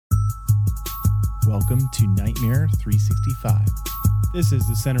Welcome to Nightmare 365. This is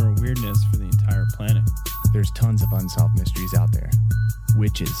the center of weirdness for the entire planet. There's tons of unsolved mysteries out there.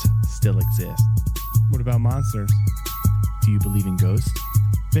 Witches still exist. What about monsters? Do you believe in ghosts?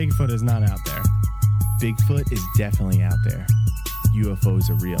 Bigfoot is not out there. Bigfoot is definitely out there. UFOs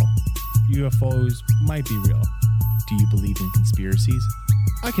are real. UFOs might be real. Do you believe in conspiracies?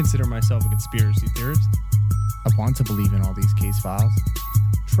 I consider myself a conspiracy theorist. I want to believe in all these case files.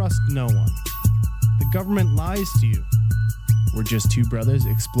 Trust no one. The government lies to you. We're just two brothers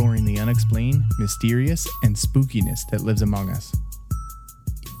exploring the unexplained, mysterious, and spookiness that lives among us.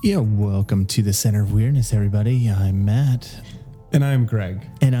 Yeah, welcome to the Center of Weirdness, everybody. I'm Matt. And I'm Greg.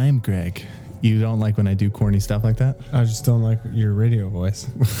 And I am Greg. You don't like when I do corny stuff like that? I just don't like your radio voice.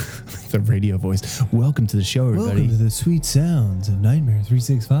 The radio voice. Welcome to the show, everybody. Welcome to the sweet sounds of Nightmare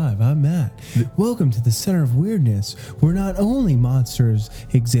 365. I'm Matt. Welcome to the Center of Weirdness, where not only monsters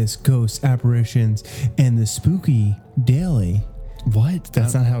exist, ghosts, apparitions, and the spooky daily. What?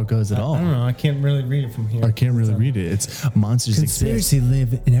 That's not how it goes at all. I don't know. I can't really read it from here. I can't really read it. It's monsters Conspiracy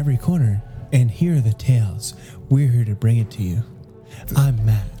exist. live in every corner, and here are the tales. We're here to bring it to you. I'm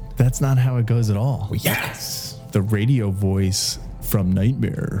Matt. That's not how it goes at all. Yes. The radio voice from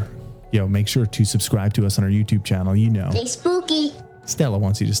Nightmare. Yo, make sure to subscribe to us on our YouTube channel. You know. Stay spooky. Stella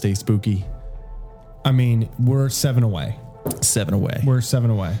wants you to stay spooky. I mean, we're 7 away. 7 away. We're 7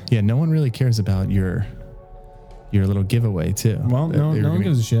 away. Yeah, no one really cares about your little giveaway too. Well, no one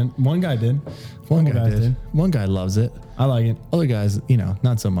gives a shit. One guy did. One guy did. One guy loves it. I like it. Other guys,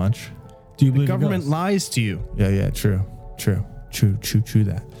 not so much. Do you The believe government in ghosts? lies to you. Yeah, true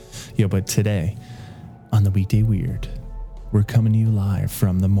that. Yeah, but today on the Weekday Weird, we're coming to you live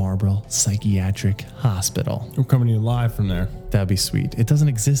from the Marlborough Psychiatric Hospital. We're coming to you live from there. That'd be sweet. It doesn't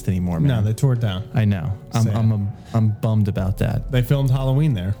exist anymore, man. No, they tore it down. I know. Sad. I'm bummed about that. They filmed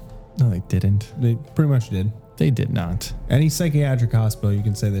Halloween there. No, they didn't. They pretty much did. They did not. Any psychiatric hospital, you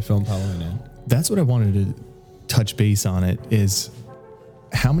can say they filmed Halloween in. That's what I wanted to touch base on. It is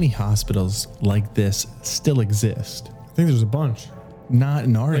how many hospitals like this still exist? I think there's a bunch. Not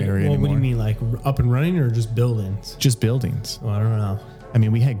in our area anymore. What do you mean, like up and running or just buildings? Just buildings. Oh, I don't know. I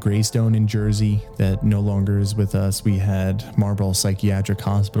mean, we had Greystone in Jersey that no longer is with us. We had Marlborough Psychiatric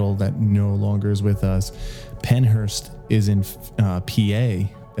Hospital that no longer is with us. Penhurst is in PA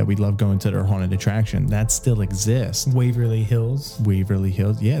that we love going to their haunted attraction. That still exists. Waverly Hills. Waverly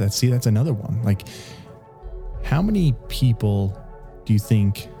Hills. Yeah, that's another one. Like, how many people do you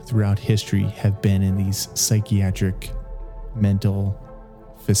think throughout history have been in these psychiatric mental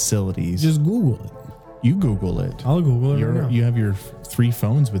facilities? Just Google it. You Google it. I'll Google it right now. You have your 3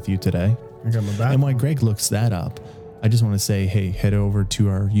 phones with you today. I got my back. And while Greg looks that up, I just want to say, hey, head over to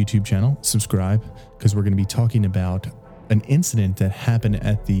our YouTube channel, subscribe, because we're going to be talking about an incident that happened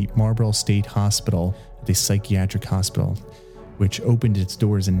at the Marlborough State Hospital, the psychiatric hospital, which opened its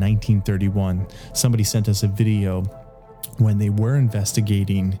doors in 1931. Somebody sent us a video when they were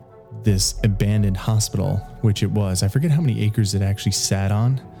investigating this abandoned hospital, which it was. I forget how many acres it actually sat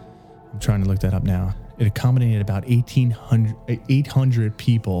on. I'm trying to look that up now. It accommodated about 800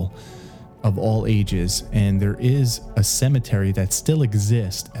 people of all ages, and there is a cemetery that still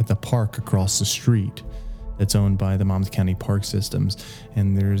exists at the park across the street that's owned by the Monmouth County Park Systems,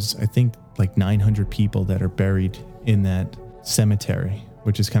 and there's, I think, like 900 people that are buried in that cemetery,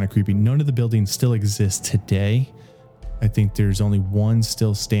 which is kind of creepy. None of the buildings still exist today. I think there's only one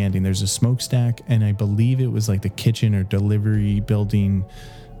still standing. There's a smokestack, and I believe it was like the kitchen or delivery building,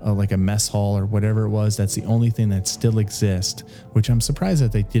 like a mess hall or whatever it was. That's the only thing that still exists, which I'm surprised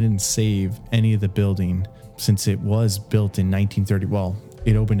that they didn't save any of the building since it was built in 1930. Well,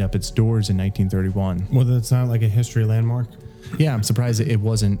 it opened up its doors in 1931. Well, that's not like a history landmark. Yeah, I'm surprised it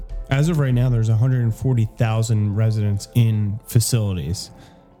wasn't. As of right now, there's 140,000 residents in facilities,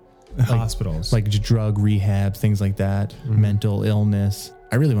 hospitals. Like drug rehab, things like that, mental illness.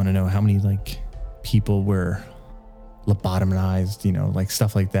 I really want to know how many like people were lobotomized, like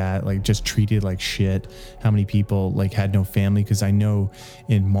stuff like that, like just treated like shit. How many people like had no family? Because I know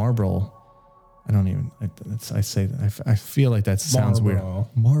in Marlborough, I feel like that sounds weird.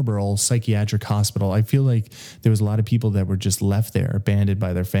 Marlborough Psychiatric Hospital. I feel like there was a lot of people that were just left there, abandoned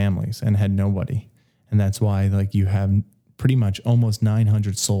by their families and had nobody. And that's why like you have pretty much almost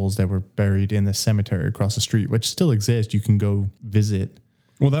 900 souls that were buried in the cemetery across the street, which still exists. You can go visit.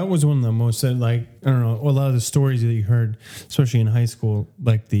 Well, that was one of the most, like, I don't know, a lot of the stories that you heard, especially in high school,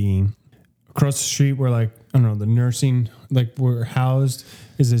 like the across the street where, like, I don't know, the nursing, like, were housed,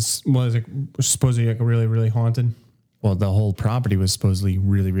 was supposedly like really, really haunted. Well, the whole property was supposedly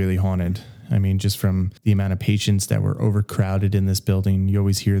really, really haunted. I mean, just from the amount of patients that were overcrowded in this building, you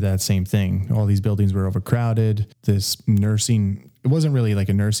always hear that same thing. All these buildings were overcrowded. This nursing, it wasn't really like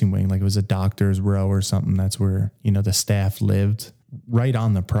a nursing wing, like it was a doctor's row or something. That's where, you know, the staff lived right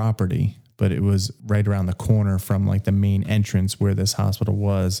on the property, but it was right around the corner from like the main entrance where this hospital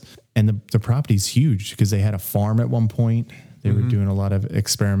was. And the property's huge because they had a farm at one point. They were doing a lot of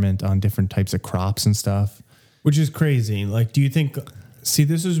experiment on different types of crops and stuff. Which is crazy. Like, do you think, see,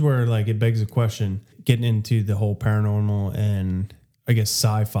 this is where like it begs a question, getting into the whole paranormal and I guess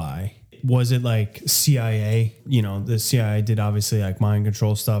sci-fi. Was it like CIA? You know, the CIA did obviously like mind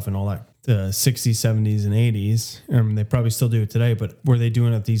control stuff and all that. The 60s, 70s, and 80s. They probably still do it today, but were they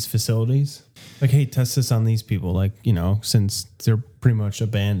doing it at these facilities? Like, hey, test this on these people, like, you know, since they're pretty much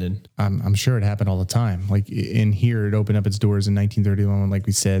abandoned. I'm sure it happened all the time. Like in here, it opened up its doors in 1931, like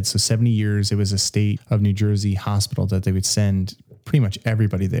we said. So 70 years, it was a state of New Jersey hospital that they would send pretty much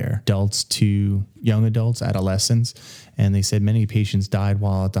everybody there, adults to young adults, adolescents. And they said many patients died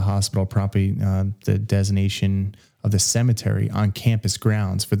while at the hospital, probably the designation of the cemetery on campus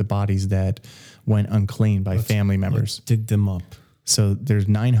grounds for the bodies that went unclaimed by family members. Dig them up. So there's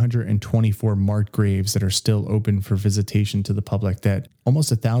 924 marked graves that are still open for visitation to the public that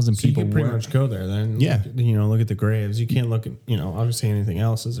almost 1,000 people you can pretty much go there then. Yeah. Look at the graves. You can't look at, obviously anything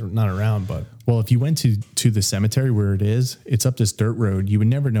else is not around, but. Well, if you went to the cemetery where it is, it's up this dirt road. You would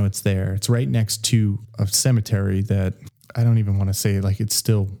never know it's there. It's right next to a cemetery that I don't even want to say like it's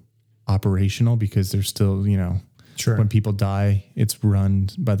still operational because there's still, Sure. when people die, it's run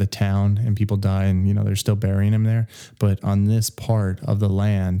by the town and people die and, they're still burying them there. But on this part of the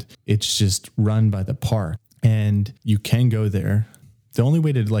land, it's just run by the park and you can go there. The only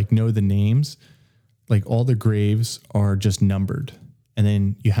way to like know the names, like all the graves are just numbered. And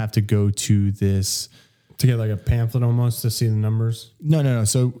then you have to go to this to get like a pamphlet almost to see the numbers. No.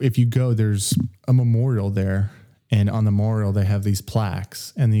 So if you go, there's a memorial there and on the memorial, they have these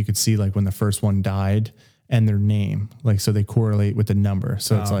plaques and then you could see like when the first one died and their name, like, so they correlate with the number.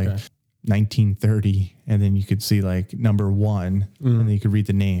 So it's like 1930. And then you could see like number 1 and then you could read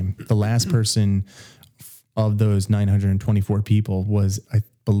the name. The last person of those 924 people was, I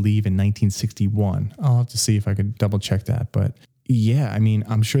believe, in 1961. I'll have to see if I could double check that. But yeah, I mean,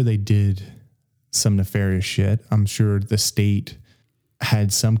 I'm sure they did some nefarious shit. I'm sure the state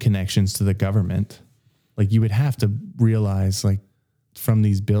had some connections to the government. Like you would have to realize like from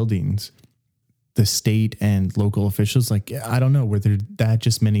these buildings, the state and local officials, like, I don't know, were there that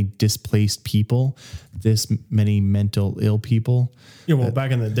just many displaced people, this many mental ill people? Yeah, well,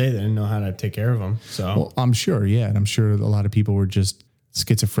 back in the day, they didn't know how to take care of them. So, well, I'm sure, yeah. And I'm sure a lot of people were just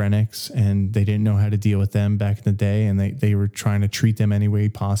schizophrenics and they didn't know how to deal with them back in the day. And they were trying to treat them any way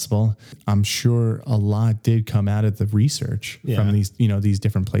possible. I'm sure a lot did come out of the research from these, these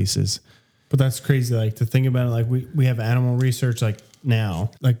different places. But that's crazy. Like to think about it, like we have animal research, like now,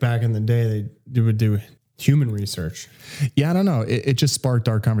 like back in the day, they would do human research. Yeah, I don't know. It just sparked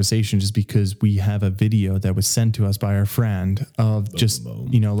our conversation just because we have a video that was sent to us by our friend of just,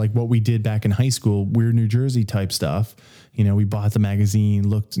 like what we did back in high school, Weird New Jersey type stuff. We bought the magazine,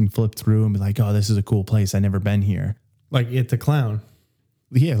 looked and flipped through and be like, oh, this is a cool place. I've never been here. Like at the Clown.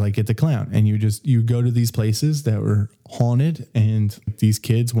 Yeah, like at the Clown. And you go to these places that were haunted and these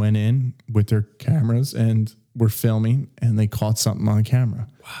kids went in with their cameras and were filming and they caught something on camera.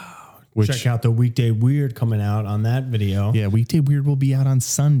 Wow. Check out the Weekday Weird coming out on that video. Yeah, Weekday Weird will be out on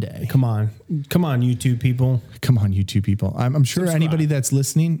Sunday. Come on, YouTube people. Come on, YouTube people. I'm sure anybody that's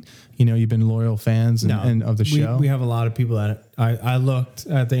listening, you've been loyal fans and of the show. We have a lot of people that I looked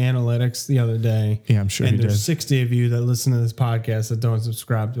at the analytics the other day. Yeah, I'm sure. And there's 60 of you that listen to this podcast that don't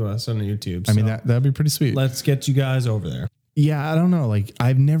subscribe to us on YouTube. I mean, that'd be pretty sweet. Let's get you guys over there. Yeah, I don't know. Like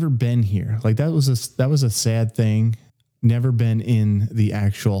I've never been here. Like that was a sad thing. Never been in the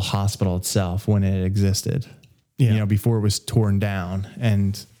actual hospital itself when it existed. Yeah. Before it was torn down.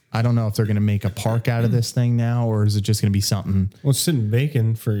 And I don't know if they're going to make a park out of this thing now, or is it just going to be something? Well, it's sitting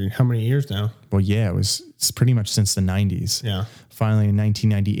vacant for how many years now? Well, yeah, it's pretty much since the 90s. Yeah. Finally, in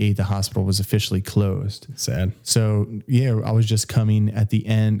 1998, the hospital was officially closed. Sad. So yeah, I was just coming at the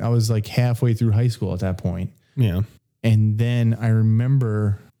end. I was like halfway through high school at that point. Yeah. And then I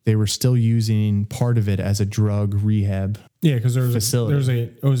remember they were still using part of it as a drug rehab. Yeah, because there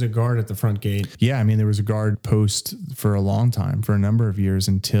was a guard at the front gate. Yeah, I mean, there was a guard post for a long time, for a number of years,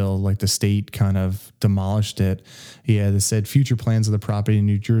 until like the state kind of demolished it. Yeah, they said future plans of the property in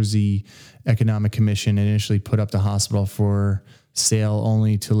New Jersey Economic Commission initially put up the hospital for sale,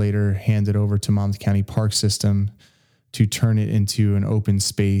 only to later hand it over to Monmouth County Park System to turn it into an open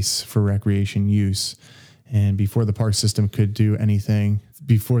space for recreation use. And before the park system could do anything,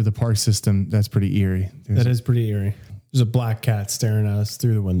 before the park system, that's pretty eerie. That is pretty eerie. There's a black cat staring at us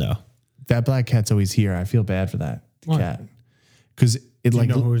through the window. That black cat's always here. I feel bad for that cat. Because it Do like,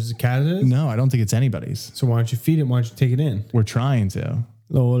 you know whose cat it is? no, I don't think it's anybody's. So why don't you feed it? Why don't you take it in? We're trying to,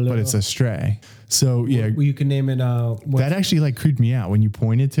 but it's a stray. So yeah, Well, you can name it. that actually like creeped me out when you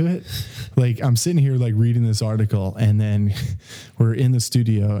pointed to it. Like I'm sitting here like reading this article, and then we're in the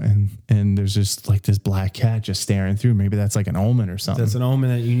studio, and there's just like this black cat just staring through. Maybe that's like an omen or something. That's an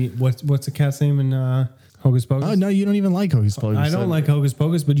omen that you need. What's the cat's name in Hocus Pocus? Oh no, you don't even like Hocus Pocus. I don't like Hocus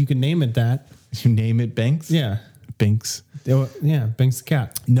Pocus, but you can name it that. You name it Binks. Yeah. Binks. Yeah, Binks the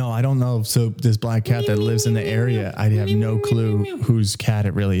cat. No, I don't know. So this black cat that lives in the area, I have no clue whose cat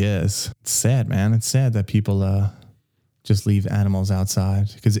it really is. It's sad, man. It's sad that people just leave animals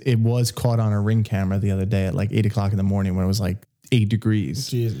outside, because it was caught on a Ring camera the other day at like 8 o'clock in the morning when it was like 8 degrees.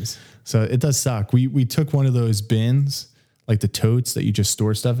 Jesus. So it does suck. We took one of those bins, like the totes that you just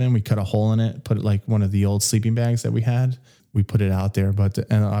store stuff in. We cut a hole in it, put it like one of the old sleeping bags that we had. We put it out there,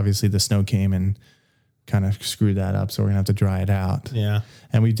 and obviously the snow came and kind of screwed that up. So we're gonna have to dry it out. Yeah.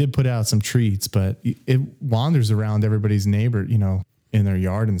 And we did put out some treats, but it wanders around everybody's neighbor, in their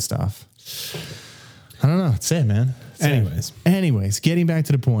yard and stuff. I don't know. It's sad, man. Anyways, getting back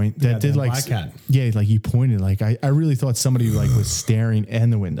to the point that did like, black cat. Yeah, like you pointed, like I really thought somebody like was staring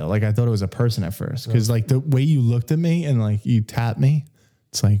in the window. Like I thought it was a person at first, because like the way you looked at me and like you tapped me,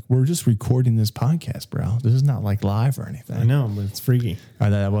 it's like, we're just recording this podcast, bro. This is not like live or anything. I know, but it's freaky.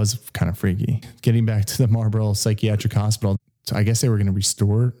 That was kind of freaky. Getting back to the Marlboro Psychiatric Hospital. So I guess they were going to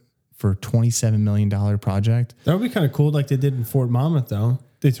restore for a $27 million project. That would be kind of cool, like they did in Fort Monmouth, though.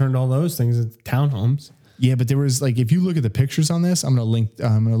 They turned all those things into townhomes. Yeah, but there was like, if you look at the pictures on this, I'm going to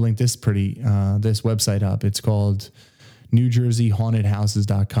link this this website up. It's called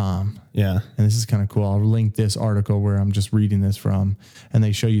NewJerseyHauntedHouses.com. Yeah. And this is kind of cool. I'll link this article where I'm just reading this from, and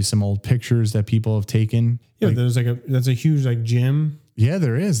they show you some old pictures that people have taken. Yeah, there's that's a huge like gym. Yeah,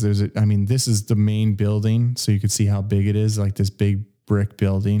 there is. This is the main building, so you could see how big it is, like this big brick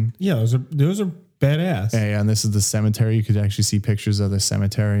building. Yeah, those are badass. Yeah, and this is the cemetery. You could actually see pictures of the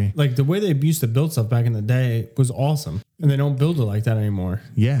cemetery. Like the way they used to build stuff back in the day was awesome, and they don't build it like that anymore.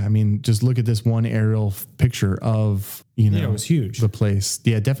 Yeah, just look at this one aerial picture of it was huge. The place.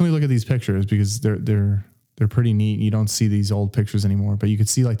 Yeah, definitely look at these pictures, because they're pretty neat. You don't see these old pictures anymore, but you could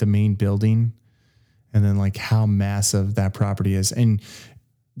see like the main building, and then like how massive that property is. And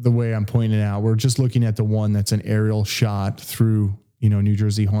the way I'm pointing out, we're just looking at the one that's an aerial shot through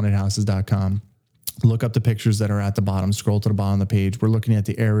NewJerseyHauntedHouses.com. Look up the pictures that are at the bottom, scroll to the bottom of the page. We're looking at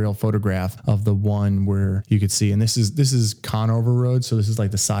the aerial photograph of the one where you could see, and this is Conover Road. So this is like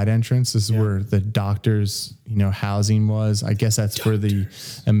the side entrance. This is where the doctors, housing was. I guess that's where the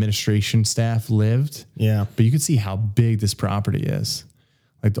administration staff lived. Yeah. But you could see how big this property is,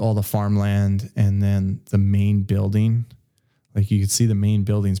 like all the farmland, and then the main building. Like you could see the main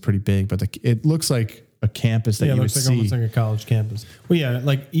building's pretty big, but it looks like a campus that you would see. Almost like a college campus. Well, yeah,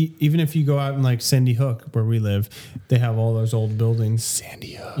 like even if you go out in like Sandy Hook, where we live, they have all those old buildings.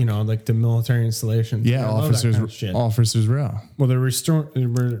 Sandy Hook. Like the military installations. Yeah, officers row. Well, they're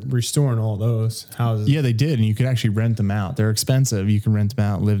restoring all those houses. Yeah, they did, and you could actually rent them out. They're expensive. You can rent them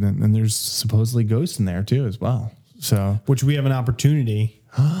out, live in, and there's supposedly ghosts in there too as well. So, which we have an opportunity,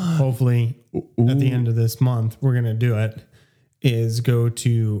 hopefully at the end of this month, we're gonna do it. Is go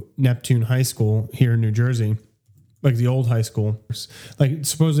to Neptune High School here in New Jersey, like the old high school. Like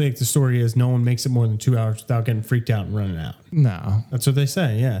supposedly the story is no one makes it more than 2 hours without getting freaked out and running out. No. That's what they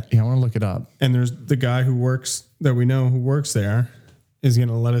say, yeah. Yeah, I want to look it up. And there's the guy who works there is going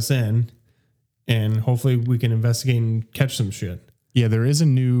to let us in, and hopefully we can investigate and catch some shit. Yeah, there is a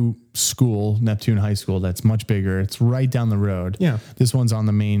new school, Neptune High School, that's much bigger. It's right down the road. Yeah. This one's on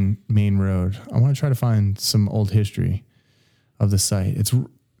the main road. I want to try to find some old history of the site. It's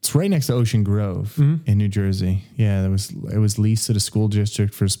right next to Ocean Grove in New Jersey. Yeah, it was leased to the school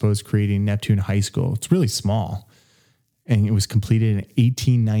district for supposed creating Neptune High School. It's really small, and it was completed in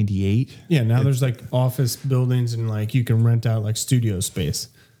 1898. Yeah, now there's like office buildings, and like you can rent out like studio space.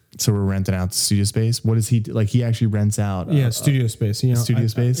 So we're renting out studio space. What does he like? He actually rents out studio space. Studio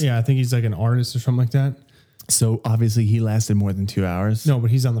space. I think he's like an artist or something like that. So obviously he lasted more than 2 hours. No,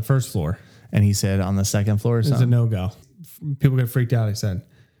 but he's on the first floor. And he said on the second floor or something? It's a no-go. People get freaked out, he said,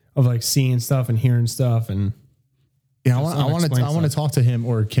 of like seeing stuff and hearing stuff. And yeah, I want to talk to him,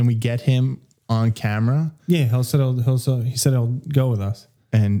 or can we get him on camera? Yeah, he said he'll go with us.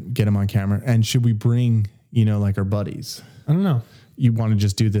 And get him on camera. And should we bring, like our buddies? I don't know. You want to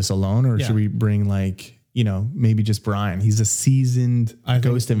just do this alone, or should we bring like, maybe just Brian? He's a seasoned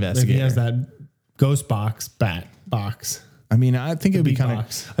ghost investigator. He has that ghost bat box. I mean, I think it'd be kind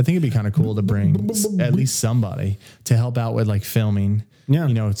beatbox. of, I think it'd be kind of cool to bring at least somebody to help out with like filming. Yeah.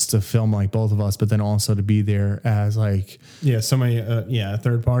 You know, it's to film like both of us, but then also to be there as like, Yeah, somebody, a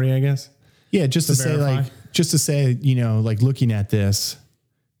third party, I guess. yeah, just to say verify. like, just to say, you know, like looking at this,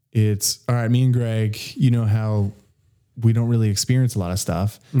 it's all right. Me and Greg, you know how we don't really experience a lot of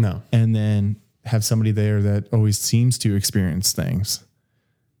stuff. No. And then have somebody there that always seems to experience things.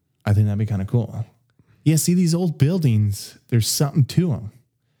 I think that'd be kind of cool. Yeah. See these old buildings, there's something to them.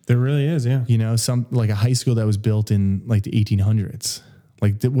 There really is, yeah. You know, some like a high school that was built in like the 1800s.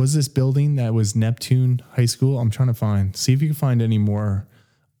 Like was this building that was Neptune High School? I'm trying to see if you can find any more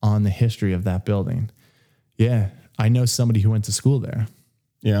on the history of that building. Yeah. I know somebody who went to school there.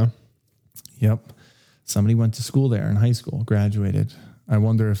 Yeah. Yep. Somebody went to school there in high school, graduated. I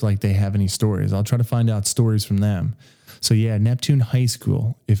wonder if like they have any stories. I'll try to find out stories from them. So yeah, Neptune High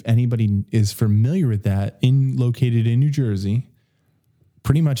School, if anybody is familiar with that, located in New Jersey,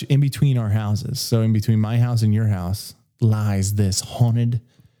 pretty much in between our houses. So in between my house and your house lies this haunted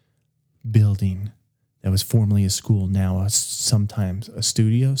building that was formerly a school, now sometimes a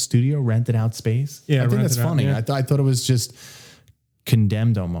studio rented out space. Yeah, I think that's rented out, funny. yeah. I thought it was just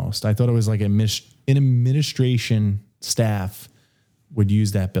condemned almost. I thought it was like an administration staff would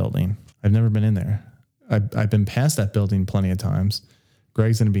use that building. I've never been in there. I've been past that building plenty of times.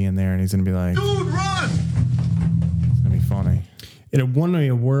 Greg's going to be in there and he's going to be like, Dude, run! it's going to be funny. It had won an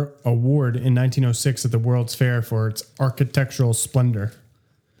award in 1906 at the World's Fair for its architectural splendor.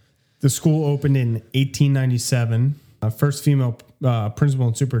 The school opened in 1897. First female principal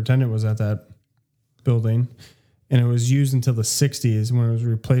and superintendent was at that building, and it was used until the 60s when it was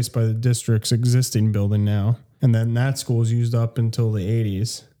replaced by the district's existing building now. And then that school was used up until the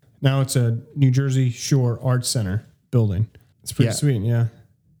 80s. Now it's a New Jersey Shore Arts Center building. It's pretty sweet, yeah.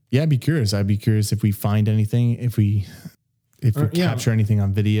 Yeah, I'd be curious. I'd be curious if we find anything, if we capture anything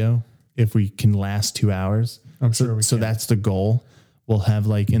on video, if we can last 2 hours. I'm sure we So can. that's the goal. We'll have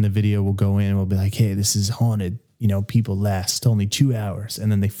like in the video, we'll go in and we'll be like, hey, this is haunted. You know, people last only 2 hours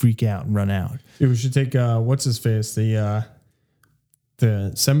and then they freak out and run out. Yeah, we should take what's his face, the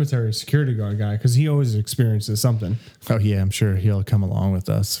cemetery security guard guy, because he always experiences something. Oh yeah, I'm sure he'll come along with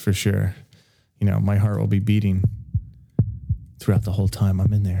us for sure. You know, my heart will be beating throughout the whole time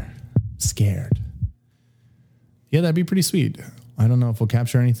I'm in there, scared. Yeah, that'd be pretty sweet. I don't know if we'll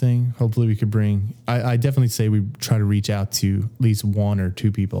capture anything. Hopefully we could bring, I definitely say we try to reach out to at least one or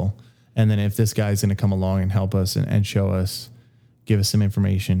two people. And then if this guy's going to come along and help us and show us, give us some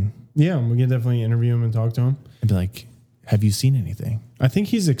information. Yeah, we can definitely interview him and talk to him. And be like, have you seen anything? I think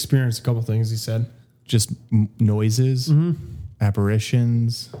he's experienced a couple things, he said. Just noises,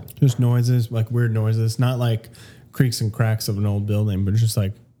 apparitions. Just noises, like weird noises, not like creaks and cracks of an old building, but just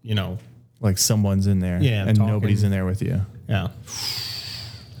like, you know. Like someone's in there Yeah, and talking. nobody's in there with you. Yeah.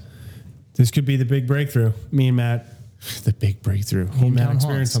 This could be the big breakthrough. Me and Matt, The big breakthrough. me and Matt Hometown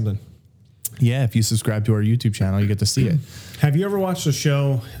experienced haunts. something. Yeah, if you subscribe to our YouTube channel, you get to see it. Have you ever watched the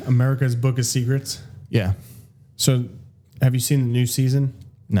show America's Book of Secrets? Yeah. So have you seen the new season?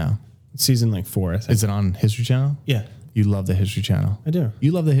 No. Season like 4, I think. Is it on History Channel? Yeah, You love the History Channel. I do.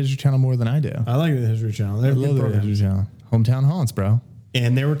 You love the History Channel more than I do. I like the History Channel. They're I a good love the program. History Channel. Hometown haunts, bro.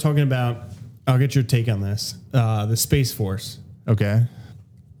 And they were talking about, I'll get your take on this, the Space Force Okay.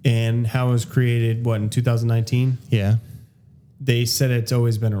 and how it was created, in 2019? Yeah. They said it's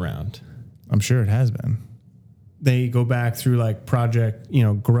always been around. I'm sure it has been. They go back through like Project,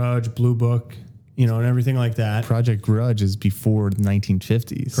 Grudge, Blue Book, and everything like that. Project Grudge is before the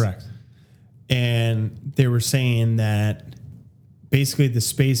 1950s. Correct. And they were saying that basically the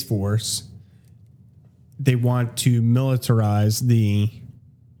Space Force, they want to militarize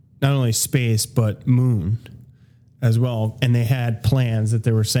not only space, but moon as well. And they had plans that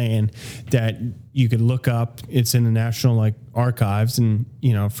they were saying that you could look up, it's in the National Archives and,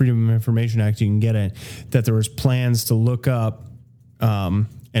 Freedom of Information Act, you can get it, that there was plans to look up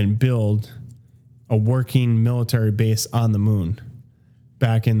and build a working military base on the moon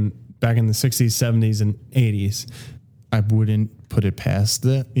back in the 60s, 70s, and 80s. I wouldn't put it past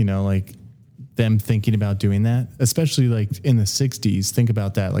them thinking about doing that, especially in the 60s. Think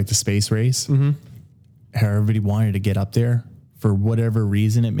about that, the space race. Mm-hmm. How everybody wanted to get up there for whatever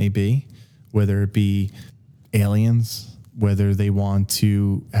reason it may be, whether it be aliens, whether they want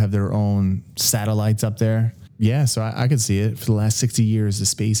to have their own satellites up there. Yeah, so I could see it. For the last 60 years, the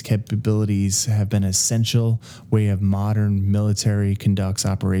space capabilities have been an essential way of modern military conducts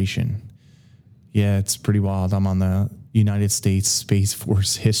operation. Yeah, it's pretty wild. I'm on the United States Space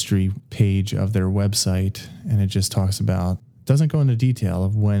Force history page of their website, and it just talks about, doesn't go into detail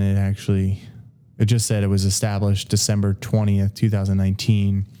of when it It just said it was established December 20th,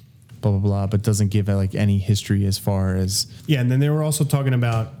 2019, blah, blah, blah, but doesn't give like any history as far as. Yeah. And then they were also talking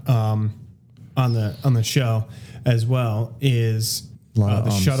about on the show as well is the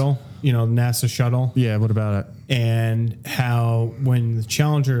shuttle, NASA shuttle. Yeah. What about it? And how when the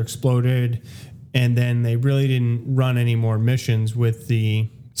Challenger exploded and then they really didn't run any more missions with the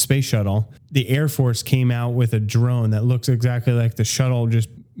space shuttle, the Air Force came out with a drone that looks exactly like the shuttle, just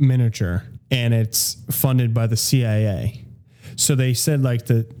miniature, and it's funded by the CIA. So they said like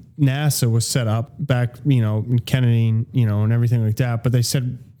the NASA was set up back, in Kennedy, and everything like that. But they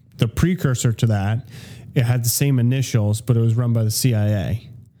said the precursor to that, it had the same initials, but it was run by the CIA.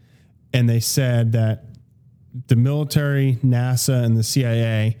 And they said that the military, NASA, and the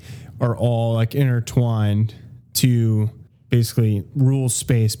CIA are all like intertwined to basically rule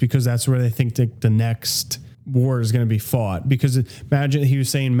space because that's where they think the next war is going to be fought. Because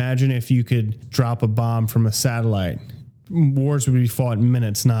imagine if you could drop a bomb from a satellite, wars would be fought in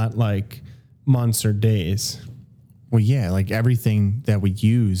minutes, not like months or days. Well, yeah, like everything that we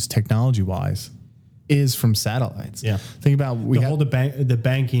use technology wise is from satellites. Yeah. Think about the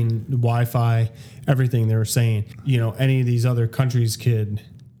banking, the Wi-Fi, everything they were saying, any of these other countries could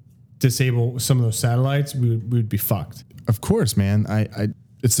disable some of those satellites, we would be fucked. Of course, man.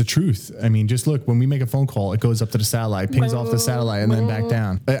 It's the truth. I mean, just look, when we make a phone call, it goes up to the satellite, pings off the satellite, and then back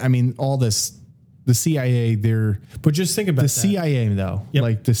down. I mean, all this, the CIA, but just think about the CIA though. Yep.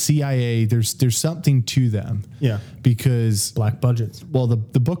 Like the CIA, there's something to them. Yeah. Because black budgets. Well,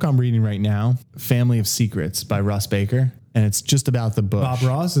 the book I'm reading right now, Family of Secrets by Russ Baker, and it's just about the Bush. Bob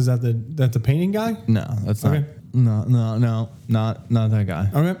Ross, is that the painting guy? No, that's not. Okay. No, not that guy.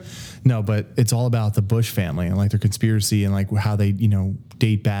 Okay. No, but it's all about the Bush family and like their conspiracy and like how they,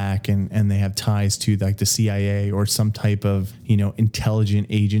 date back and they have ties to like the CIA or some type of, intelligent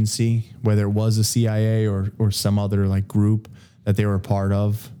agency, whether it was a CIA or some other like group that they were a part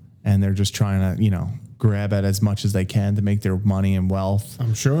of. And they're just trying to, grab at as much as they can to make their money and wealth.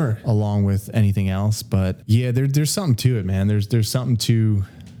 I'm sure. Along with anything else. But yeah, there's something to it, man. There's something to,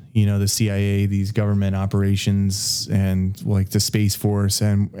 the CIA, these government operations and like the Space Force,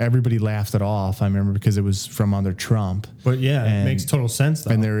 and everybody laughed it off. I remember because it was from under Trump. But yeah, it makes total sense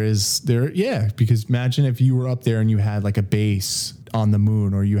though. And because imagine if you were up there and you had like a base on the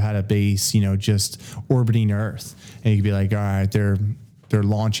moon, or you had a base, just orbiting Earth, and you could be like, all right, they're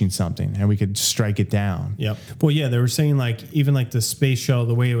launching something and we could strike it down. Yep. Well, yeah, they were saying like, even like the space shuttle,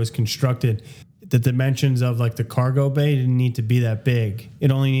 the way it was constructed, the dimensions of like the cargo bay didn't need to be that big. It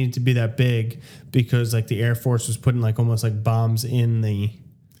only needed to be that big because like the Air Force was putting like almost like bombs in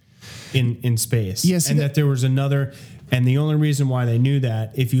space. Yes. And that there was another, and the only reason why they knew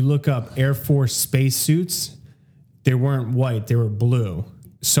that, if you look up Air Force space suits, they weren't white, they were blue.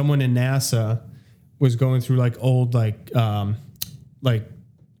 Someone in NASA was going through like old, I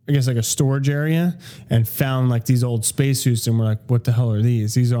guess like a storage area, and found like these old spacesuits, and we're like, what the hell are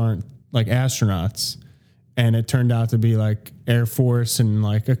these? These aren't like astronauts. And it turned out to be like Air Force and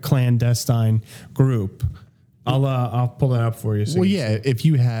like a clandestine group. I'll pull that up for you. Well, yeah, if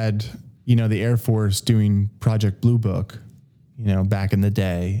you had, the Air Force doing Project Blue Book, back in the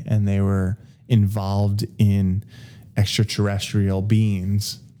day, and they were involved in extraterrestrial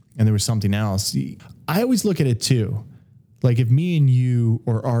beings, and there was something else. I always look at it too. Like if me and you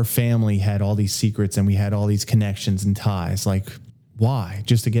or our family had all these secrets and we had all these connections and ties, like why?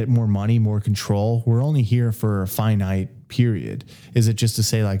 Just to get more money, more control? We're only here for a finite period. Is it just to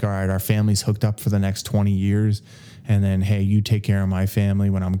say like, all right, our family's hooked up for the next 20 years and then, hey, you take care of my family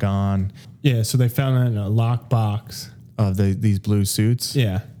when I'm gone? Yeah. So they found that in a lockbox of these blue suits.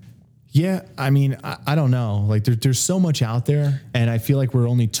 Yeah. Yeah. I mean, I don't know. Like there's so much out there, and I feel like we're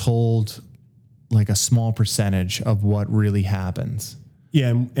only told like a small percentage of what really happens.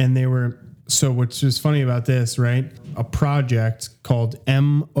 Yeah. And they were, so what's just funny about this, right? A project called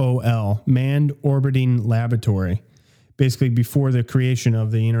MOL, Manned Orbiting Laboratory, basically before the creation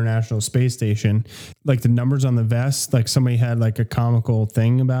of the International Space Station, like the numbers on the vest, like somebody had like a comical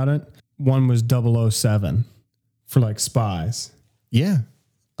thing about it. One was 007 for like spies. Yeah.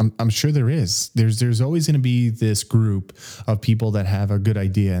 I'm sure there is. There's always going to be this group of people that have a good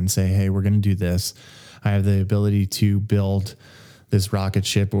idea and say, hey, we're going to do this. I have the ability to build this rocket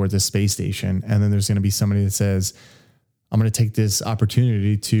ship or this space station. And then there's going to be somebody that says, I'm going to take this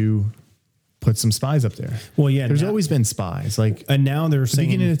opportunity to put some spies up there. Well, yeah, there's always been spies. Like, and now they're saying,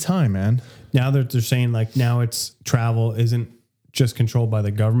 beginning of time, man. Now that they're saying like, now it's travel isn't just controlled by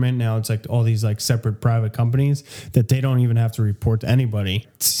the government. Now it's like all these like separate private companies that they don't even have to report to anybody.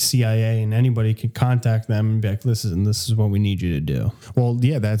 CIA and anybody can contact them and be like, listen, this is what we need you to do. Well,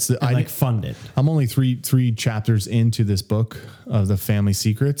 yeah, that's the, I like fund it. I'm only three chapters into this book of the family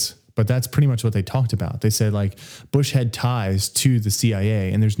secrets, but that's pretty much what they talked about. They said like Bush had ties to the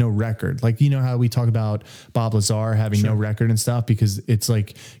CIA and there's no record. Like, you know how we talk about Bob Lazar having no record and stuff, because it's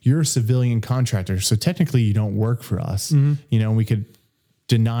like you're a civilian contractor. So technically you don't work for us, you know, we could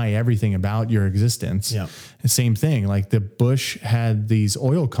deny everything about your existence. Yeah. The same thing. Like the Bush had these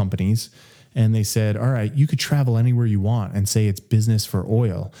oil companies and they said, all right, you could travel anywhere you want and say it's business for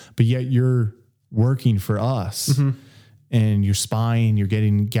oil, but yet you're working for us. And you're spying, you're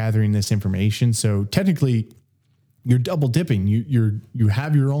gathering this information. So technically you're double dipping. You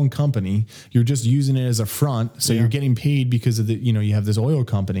have your own company. You're just using it as a front. So you're getting paid because of the, you know, you have this oil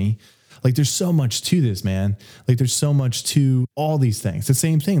company. Like there's so much to this, man. Like there's so much to all these things. The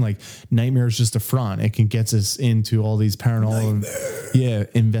same thing, like Nightmare is just a front. It can get us into all these paranormal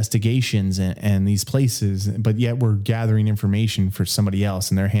investigations and these places, but yet we're gathering information for somebody else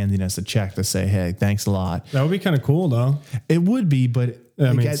and they're handing us a check to say, hey, thanks a lot. That would be kind of cool though. It would be, but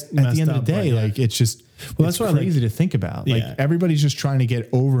I mean, at the end of the day, like it's just, that's crazy to think about. Like everybody's just trying to get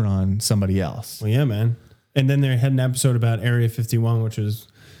over on somebody else. Well, yeah, man. And then they had an episode about Area 51, which was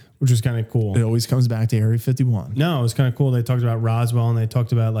kind of cool. It always comes back to Area 51. No, it was kind of cool. They talked about Roswell and they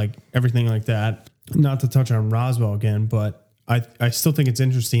talked about like everything like that. Not to touch on Roswell again, but I still think it's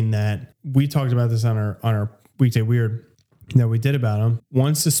interesting that we talked about this on our Weekday Weird that we did about them.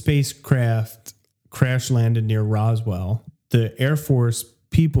 Once the spacecraft crash landed near Roswell, the Air Force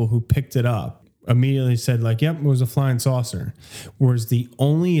people who picked it up immediately said like, yep, it was a flying saucer. Whereas the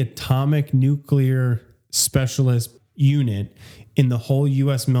only atomic nuclear specialist unit in the whole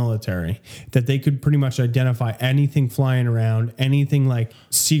U.S. military that they could pretty much identify anything flying around, anything like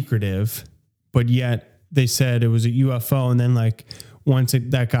secretive, but yet they said it was a UFO. And then like once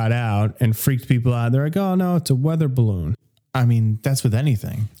that got out and freaked people out, they're like, oh no, it's a weather balloon. I mean, that's with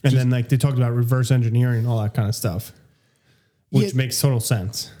anything. And then like they talked about reverse engineering and all that kind of stuff, which makes total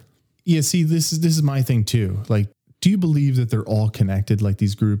sense. Yeah. See, this is my thing too. Like, do you believe that they're all connected, like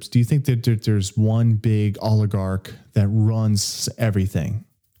these groups? Do you think that there's one big oligarch that runs everything?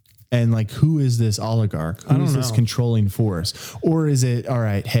 And like, who is this oligarch? Who is this controlling force? Or is it, all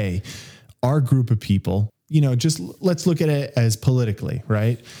right, hey, our group of people, you know, just let's look at it as politically,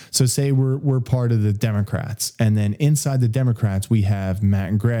 right? So say we're part of the Democrats, and then inside the Democrats, we have Matt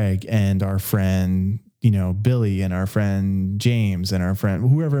and Greg and our friend, you know, Billy and our friend James and our friend,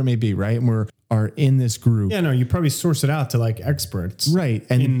 whoever it may be, right? And are in this group. Yeah, no, you probably source it out to like experts. Right.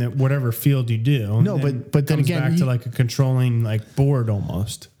 And in whatever field you do. No, but then again, back to like a controlling like board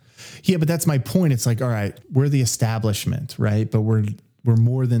almost. Yeah, but that's my point. It's like, all right, we're the establishment, right? But we're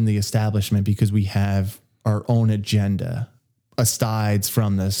more than the establishment because we have our own agenda aside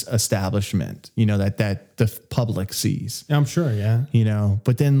from this establishment, you know, that the public sees. I'm sure, yeah. You know,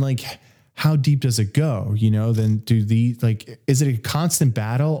 but then like, how deep does it go? You know, then is it a constant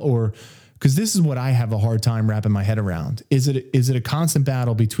battle, or because this is what I have a hard time wrapping my head around. Is it a constant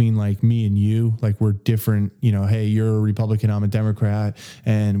battle between like me and you? Like we're different, you know, hey, you're a Republican, I'm a Democrat,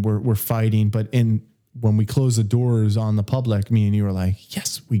 and we're fighting. But when we close the doors on the public, me and you are like,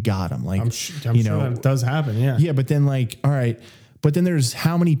 yes, we got them. Like, I'm sure that does happen. Yeah. Yeah. But then like, all right, but then there's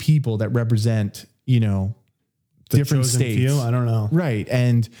how many people that represent, you know, the different states. Few? I don't know. Right.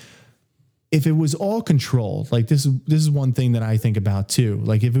 And if it was all controlled, like this is one thing that I think about too.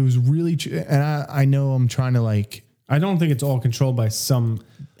 Like if it was really, and I know I'm trying to like, I don't think it's all controlled by some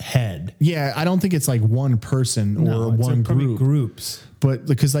head. Yeah. I don't think it's like one person or one group. Groups. But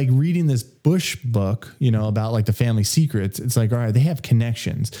because like reading this Bush book, you know, about like the family secrets, it's like, all right, they have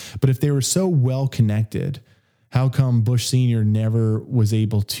connections, but if they were so well connected, how come Bush Sr. never was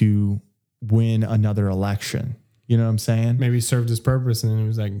able to win another election? You know what I'm saying? Maybe he served his purpose and it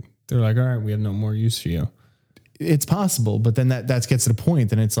was like, they're like, all right, we have no more use for you. It's possible, but then that gets to the point.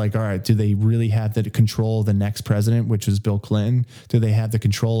 Then it's like, all right, do they really have the control of the next president, which was Bill Clinton? Do they have the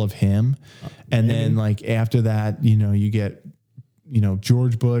control of him? And then like after that, you know, you get, you know,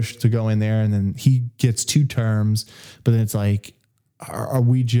 George Bush to go in there and then he gets 2 terms, but then it's like, are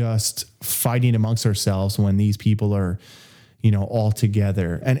we just fighting amongst ourselves when these people are, you know, all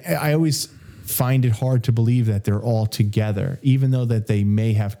together? And I always find it hard to believe that they're all together, even though that they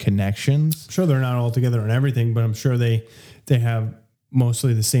may have connections. I'm sure they're not all together on everything, but I'm sure they have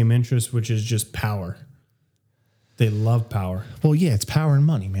mostly the same interest, which is just power. They love power. Well, yeah, it's power and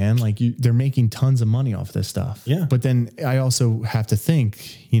money, man. Like they're making tons of money off this stuff. Yeah. But then I also have to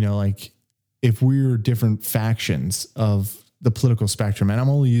think, you know, like if we're different factions of the political spectrum. And I'm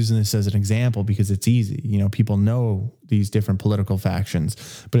only using this as an example because it's easy. You know, people know these different political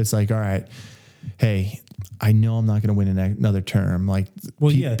factions, but it's like, all right, hey, I know I'm not going to win another term. Like,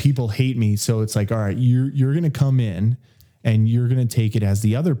 people hate me. So it's like, all right, you're going to come in and you're going to take it as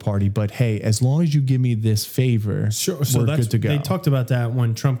the other party. But hey, as long as you give me this favor, sure. So we're good to go. They talked about that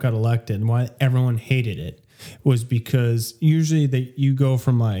when Trump got elected, and why everyone hated it was because usually you go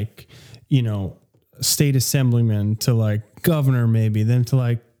from like, you know, state assemblyman to like governor, maybe then to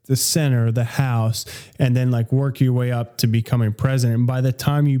like the Senate, the House, and then like work your way up to becoming president. And by the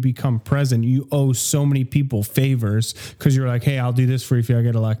time you become president, you owe so many people favors because you're like, hey, I'll do this for you if I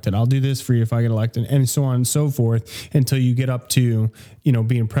get elected. I'll do this for you if I get elected, and so on and so forth until you get up to, you know,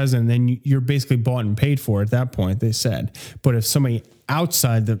 being president. Then you're basically bought and paid for at that point, they said. But if somebody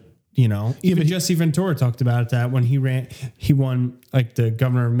outside the, you know, even Jesse Ventura talked about that when he won like the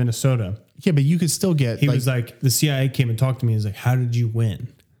governor of Minnesota. Yeah, but you could still get... He was like, the CIA came and talked to me. He was like, how did you win?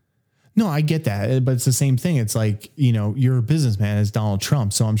 No, I get that, but it's the same thing. It's like, you know, you're a businessman as Donald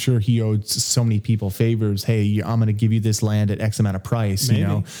Trump, so I'm sure he owed so many people favors. Hey, I'm going to give you this land at X amount of price. Maybe. You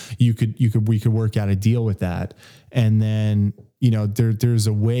know, we could work out a deal with that. And then, you know, there's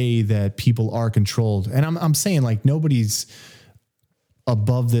a way that people are controlled. And I'm saying like nobody's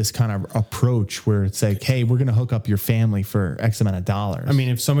above this kind of approach where it's like, hey, we're going to hook up your family for X amount of dollars. I mean,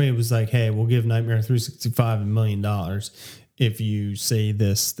 if somebody was like, hey, we'll give Nightmare 365 $1 million if you say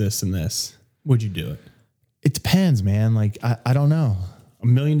this, this, and this, would you do it? It depends, man. Like, I don't know. $1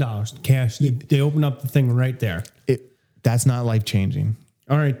 million cash. They open up the thing right there. That's not life changing.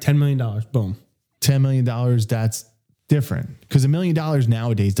 All right. $10 million. Boom. $10 million. That's different because $1 million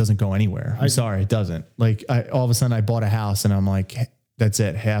nowadays doesn't go anywhere. I'm sorry. It doesn't. Like all of a sudden I bought a house and I'm like, that's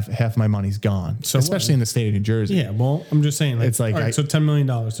it. Half my money's gone. So especially in the state of New Jersey. Yeah. Well, I'm just saying, like, it's like, all right, so $10 million.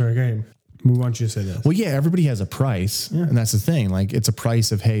 Okay. We want you to say this. Well, yeah, everybody has a price. Yeah. And that's the thing. Like it's a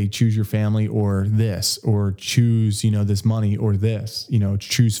price of, hey, choose your family or this, or choose, you know, this money or this, you know,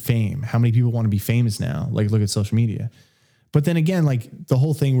 choose fame. How many people want to be famous now? Like look at social media. But then again, like the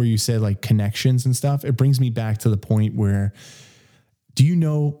whole thing where you said like connections and stuff, it brings me back to the point where, do you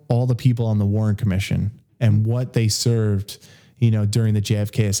know all the people on the Warren Commission and what they served, you know, during the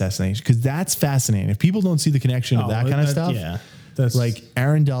JFK assassination? Because that's fascinating. If people don't see the connection of that kind of stuff, yeah, that's like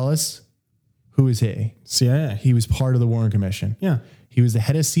Aaron Dulles, who is he? CIA. He was part of the Warren Commission. Yeah. He was the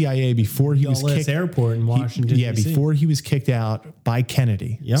head of CIA before he was kicked. Airport in Washington, DC. Before he was kicked out by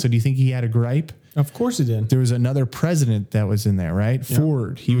Kennedy. Yep. So do you think he had a gripe? Of course he did. There was another president that was in there, right? Yep.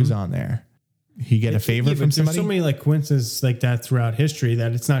 Ford. He was on there. He get a favor from somebody. There's so many like coincidences like that throughout history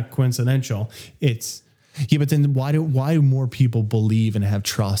that it's not coincidental. It's but then why do more people believe and have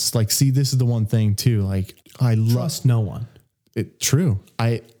trust? Like, see, this is the one thing too. Like, I trust no one. True.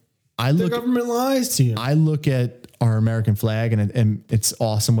 The government lies to you. I look at our American flag and it's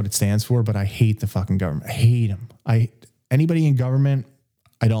awesome what it stands for, but I hate the fucking government. I hate them. Anybody in government,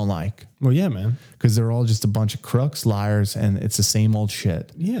 I don't like. Well, yeah, man. Because they're all just a bunch of crooks, liars, and it's the same old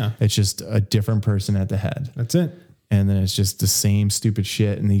shit. Yeah. It's just a different person at the head. That's it. And then it's just the same stupid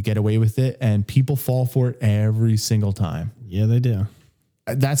shit and they get away with it and people fall for it every single time. Yeah, they do.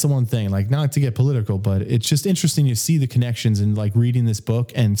 That's the one thing, like not to get political, but it's just interesting to see the connections and like reading this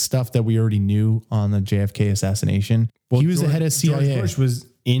book and stuff that we already knew on the JFK assassination. Well, he was the head of CIA. George Bush was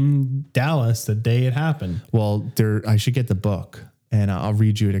in Dallas the day it happened. Well, I should get the book and I'll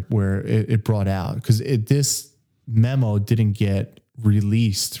read you where it brought out because this memo didn't get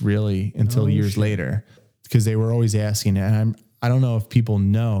released really until years later because they were always asking, and I don't know if people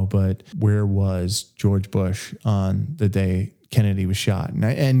know, but where was George Bush on the day Kennedy was shot?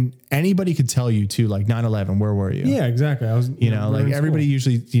 And anybody could tell you too, like 9/11, where were you? Yeah, exactly. I was, like everybody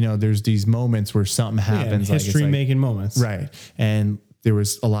usually, there's these moments where something happens. Yeah, history making moments. Right. And there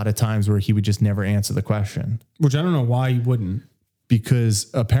was a lot of times where he would just never answer the question. Which I don't know why he wouldn't. Because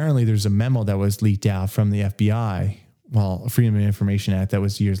apparently there's a memo that was leaked out from the FBI, a Freedom of Information Act that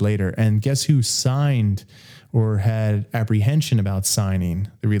was years later. And guess who signed or had apprehension about signing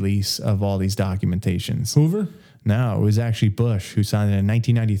the release of all these documentations? Hoover? No, it was actually Bush who signed it in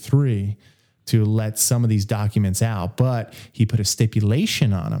 1993 to let some of these documents out, but he put a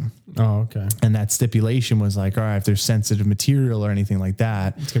stipulation on them. Oh, okay. And that stipulation was like, all right, if there's sensitive material or anything like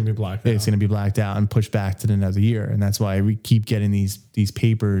that, it's going to be blacked out. It's going to be blacked out and pushed back to another year. And that's why we keep getting these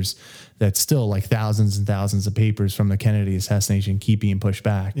papers that still like thousands and thousands of papers from the Kennedy assassination keep being pushed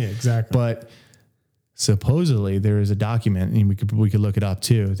back. Yeah, exactly. But supposedly there is a document, and we could look it up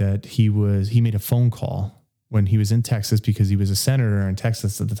too, that he made a phone call when he was in Texas because he was a senator in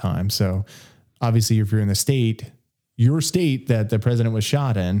Texas at the time. So obviously if you're in your state that the president was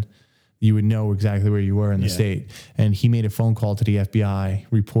shot in, You would know exactly where you were in the state. And he made a phone call to the FBI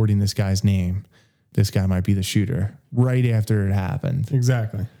reporting this guy's name. This guy might be the shooter right after it happened.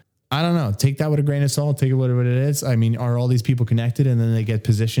 Exactly. I don't know. Take that with a grain of salt. Take it what it is. I mean, are all these people connected and then they get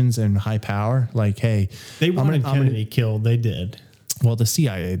positions in high power? Like, hey, they wanted Kennedy killed. They did. Well, the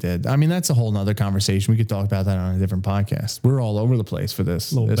CIA did. I mean, that's a whole nother conversation. We could talk about that on a different podcast. We're all over the place for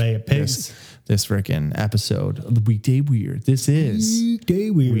this. Bay of Pigs. This freaking episode of the Weekday Weird. This is Weekday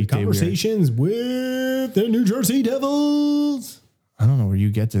Weird. Conversations with the New Jersey Devils. I don't know where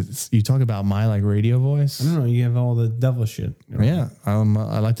you get this. You talk about my like radio voice. I don't know. You have all the devil shit. Yeah. I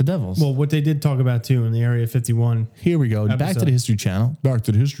like the Devils. Well, what they did talk about too in the Area 51. Here we go. Back to the History Channel. Back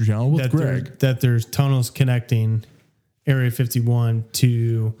to the History Channel with Greg. That there's tunnels connecting Area 51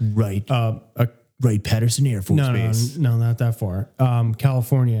 to Wright-Patterson Air Force Base. No, not that far.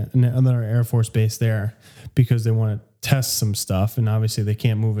 California, another Air Force base there, because they want to test some stuff, and obviously they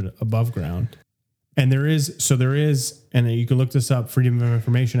can't move it above ground. And there is, and you can look this up, Freedom of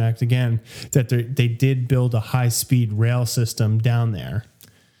Information Act again, that they did build a high-speed rail system down there.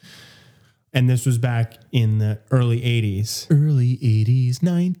 And this was back in the early 80s. Early 80s,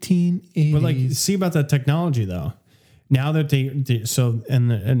 1980s. But like, see about that technology though. Now that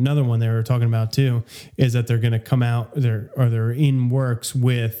another one they were talking about too is that they're going to come out they're in works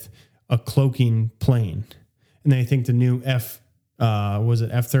with a cloaking plane, and they think the new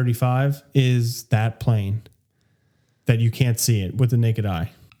F-35 is that plane that you can't see it with the naked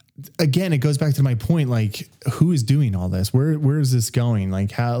eye. Again, it goes back to my point. Like, who is doing all this? Where is this going?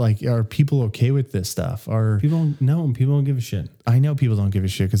 Like, how? Like, are people okay with this stuff? People don't give a shit. I know people don't give a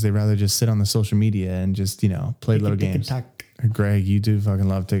shit because they rather just sit on the social media and just play little games. TikTok. Greg, you do fucking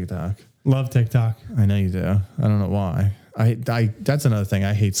love TikTok. Love TikTok. I know you do. I don't know why. I that's another thing.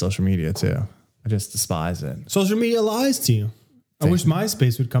 I hate social media too. I just despise it. Social media lies to you. I wish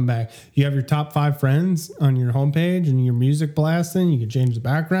MySpace would come back. You have your top 5 friends on your homepage and your music blasting. You could change the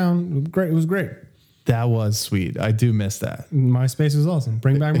background. It was great. That was sweet. I do miss that. MySpace was awesome.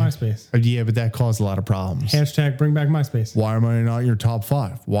 Bring back MySpace. Yeah, but that caused a lot of problems. # bring back MySpace. Why am I not your top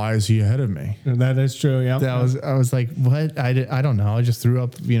 5? Why is he ahead of me? That is true. Yeah. I was like, what? I don't know. I just threw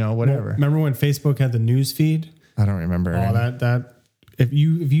up, whatever. Well, remember when Facebook had the news feed? I don't remember. Oh, that if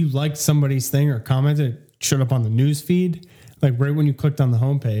you liked somebody's thing or commented, it showed up on the news feed. Like right when you clicked on the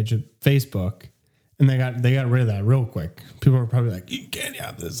homepage of Facebook, and they got rid of that real quick. People were probably like, "You can't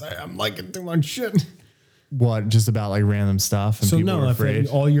have this. I'm liking too much shit." What? Just about like random stuff? And so people were afraid?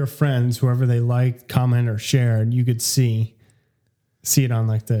 All your friends, whoever they liked, comment or shared, you could see it on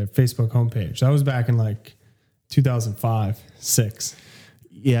like the Facebook homepage. That was back in like 2005, 6.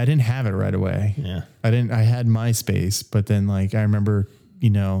 Yeah, I didn't have it right away. Yeah, I had MySpace, but then like I remember,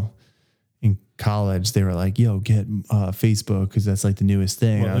 in college they were like, yo, get Facebook because that's like the newest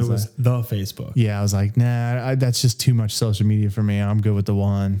thing. Well, it was like, the Facebook. Yeah, I was like, nah, that's just too much social media for me. I'm good with the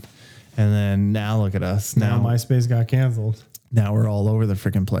one. And then now look at us. Now MySpace got canceled. Now we're all over the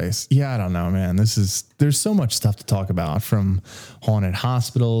freaking place. Yeah, I don't know, man. There's so much stuff to talk about, from haunted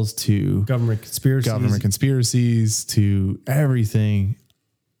hospitals to government conspiracies to everything.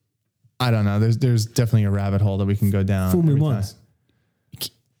 I don't know. There's definitely a rabbit hole that we can go down. Fool me once.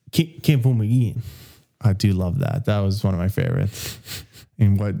 Can't fool me again. I do love that. That was one of my favorites.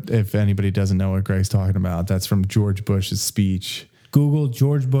 And if anybody doesn't know what Greg's talking about, that's from George Bush's speech. Google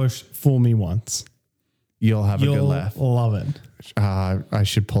George Bush, fool me once. You'll have a good laugh. Love it. I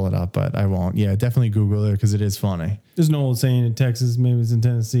should pull it up, but I won't. Yeah, definitely Google it because it is funny. There's an old saying in Texas, maybe it's in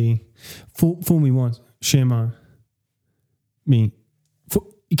Tennessee. Fool me once, shame on me.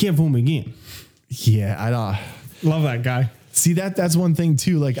 You can't fool me again. Yeah, I don't love that guy. See, that's one thing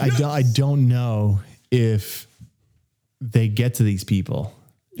too. Like, yes. I don't know if they get to these people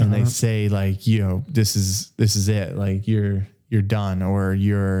and they say like, this is it. Like you're done,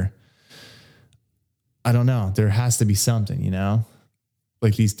 or I don't know. There has to be something,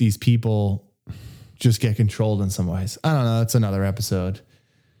 like these people just get controlled in some ways. I don't know. That's another episode,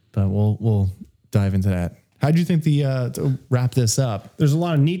 but we'll dive into that. How do you think to wrap this up? There's a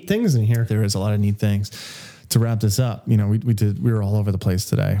lot of neat things in here. There is a lot of neat things. To wrap this up, we were all over the place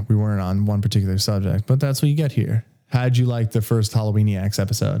today. We weren't on one particular subject, but that's what you get here. How'd you like the first Halloweeniacs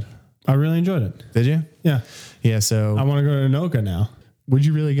episode? I really enjoyed it. Did you? Yeah. Yeah. So I want to go to Anoka now. Would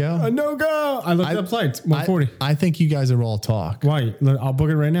you really go? Anoka. I looked up flights. 140. I think you guys are all talk. Why? I'll book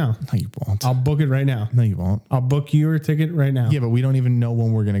it right now. No, you won't. I'll book it right now. No, you won't. I'll book your ticket right now. Yeah, but we don't even know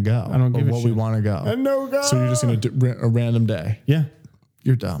when we're gonna go. I don't give a what shit. We want to go. Anoka. So you're just gonna do a random day. Yeah.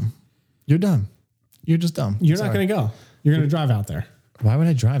 You're dumb. You're dumb. You're just dumb. You're not going to go. You're going to drive out there. Why would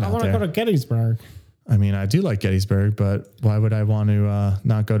I drive out there? I want to go to Gettysburg. I mean, I do like Gettysburg, but why would I want to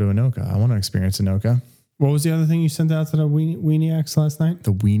not go to Anoka? I want to experience Anoka. What was the other thing you sent out to the Weeniacs last night?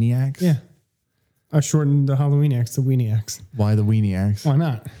 The Weeniacs? Yeah. I shortened the Halloweeniacs to Weeniacs. Why the Weeniacs? Why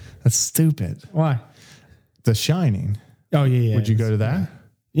not? That's stupid. Why? The Shining. Oh, yeah. Would you go to that?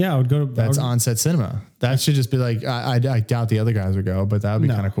 Yeah, I would go to... That's on-set cinema. That should just be like, I doubt the other guys would go, but that would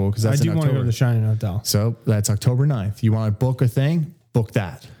be kind of cool because that's in I do want to go October. to the Shining Hotel. So that's October 9th. You want to book a thing? Book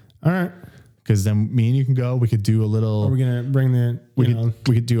that. All right. Because then me and you can go. We could do a little... Are we going to bring the...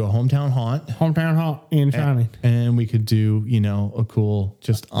 We could do a hometown haunt. Hometown haunt in Shining. And we could do, a cool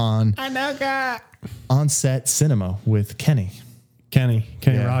just on-set cinema with Kenny. Kenny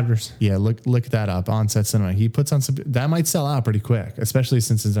Yeah. Rogers. Yeah, look that up. On-set cinema. He puts on some... That might sell out pretty quick, especially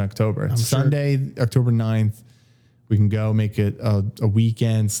since it's in October. It's Sunday, October 9th. We can go make it a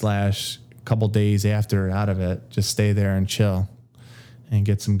weekend / couple days after out of it. Just stay there and chill and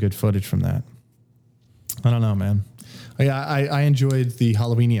get some good footage from that. I don't know, man. I enjoyed the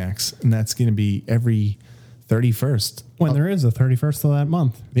Halloweeniacs, and that's going to be every 31st. When there is a 31st of that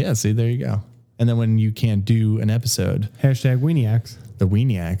month. Yeah, see, there you go. And then when you can't do an episode, Hashtag Weeniacs. the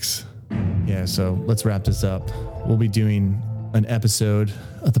Weeniacs. Yeah, so let's wrap this up. We'll be doing an episode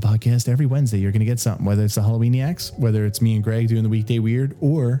of the podcast every Wednesday. You're going to get something, whether it's the Halloweeniacs, whether it's me and Greg doing the Weekday Weird,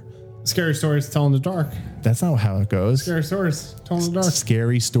 or... Scary Stories Told in the Dark. That's not how it goes. Scary Stories Told in the Dark.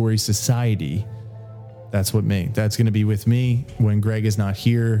 Scary Story Society. That's going to be with me when Greg is not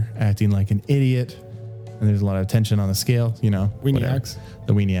here, acting like an idiot. And there's a lot of tension on the scale, Weeniacs.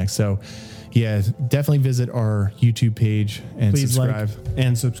 The Weeniacs. So, yeah, definitely visit our YouTube page and subscribe.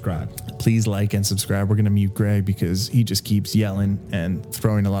 Please like and subscribe. We're going to mute Greg because he just keeps yelling and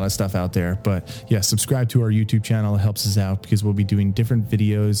throwing a lot of stuff out there. But yeah, subscribe to our YouTube channel. It helps us out because we'll be doing different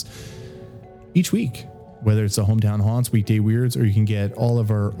videos each week, whether it's the Hometown Haunts, Weekday Weirds, or you can get all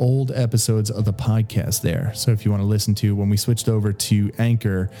of our old episodes of the podcast there. So if you want to listen to, when we switched over to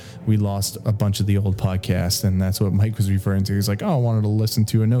Anchor, we lost a bunch of the old podcasts, and that's what Mike was referring to. He's like, I wanted to listen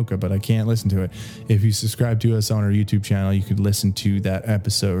to Anoka, but I can't listen to it. If you subscribe to us on our YouTube channel, you could listen to that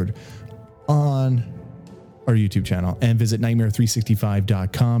episode on our YouTube channel, and visit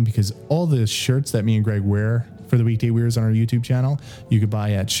nightmare365.com because all the shirts that me and Greg wear for the Weekday Weirds on our YouTube channel, you could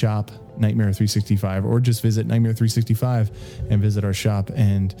buy at shop Nightmare 365, or just visit Nightmare 365 and visit our shop.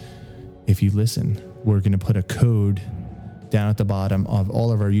 And if you listen, we're going to put a code down at the bottom of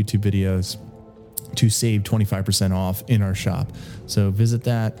all of our YouTube videos to save 25% off in our shop. So visit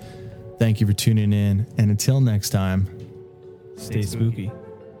that. Thank you for tuning in. And until next time, Stay spooky.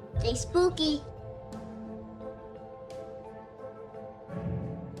 Stay spooky.